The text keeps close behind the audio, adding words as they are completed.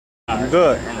I'm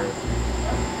good.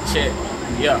 Check.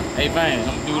 Yeah. Hey, Vance,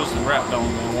 I'm gonna do this and rap though,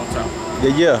 man, one time.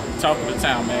 Yeah. Talk of the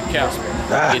town, man.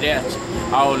 Cashpah. Get at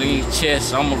you. All these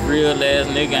chests. I'm a real ass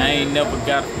nigga. I ain't never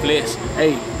got a flex.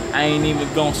 Hey, I ain't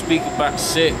even gonna speak about the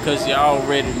set, cause you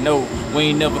already know. We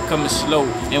ain't never coming slow,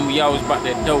 and we always about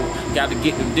that dough. Gotta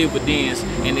get them dividends,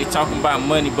 and they talking about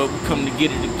money, but we come to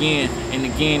get it again, and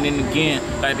again, and again,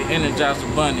 like the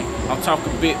Energizer Bunny. I'm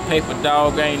talking big paper,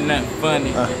 dog, ain't nothing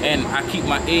funny. And I keep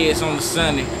my ears on the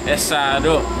sunny, that side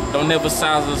up. Don't never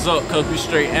size us up, cause we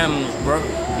straight animals, bro.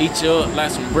 Eat you up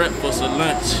like some breakfast or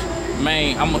lunch.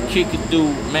 Man, I'ma kick a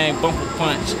dude, man, bumper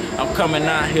punch. I'm coming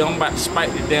out here, I'm about to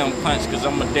spike the damn punch, cause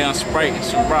I'm a damn Sprite and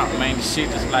some rock, man. This shit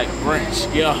is like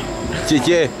brunch, yeah.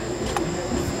 Yeah.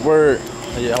 Word.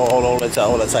 Yeah, hold that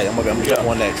tight. I'm gonna get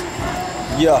one next.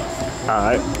 Yeah.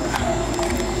 Alright.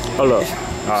 Hold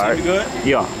up. Alright. You good?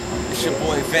 Yeah. It's your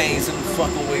boy Veins and I'm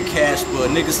fucking with Cashpah.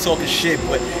 Niggas talking shit,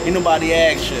 but ain't nobody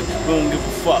action. We don't give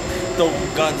a fuck. Throw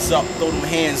them guns up, throw them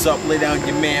hands up, lay down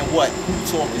your man. What?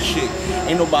 Who talking shit?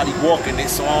 Ain't nobody walking it,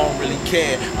 so I don't really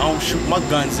care. I don't shoot my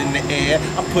guns in the air,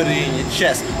 I put it in your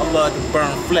chest. I love to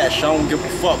burn flesh, I don't give a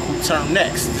fuck who turn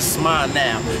next. This is mine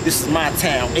now, this is my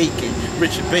town, Aiken,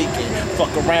 Richard Bacon.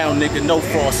 Fuck around, nigga, no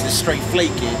frosting, straight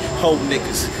flaking. Ho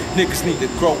niggas, niggas need to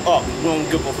grow up. We don't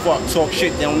give a fuck, talk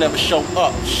shit, they don't never show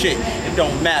up. Shit, it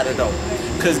don't matter though,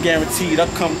 cause guaranteed I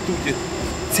come through your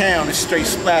town and straight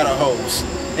splatter hoes.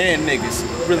 And niggas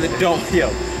really don't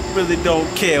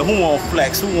care who on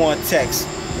flex, who on text.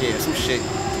 Yeah, some shit.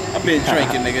 I've been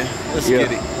drinking, nigga. Let's get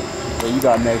it. Yeah, you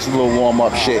got next. A little warm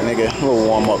up shit, nigga. A little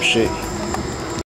warm up shit.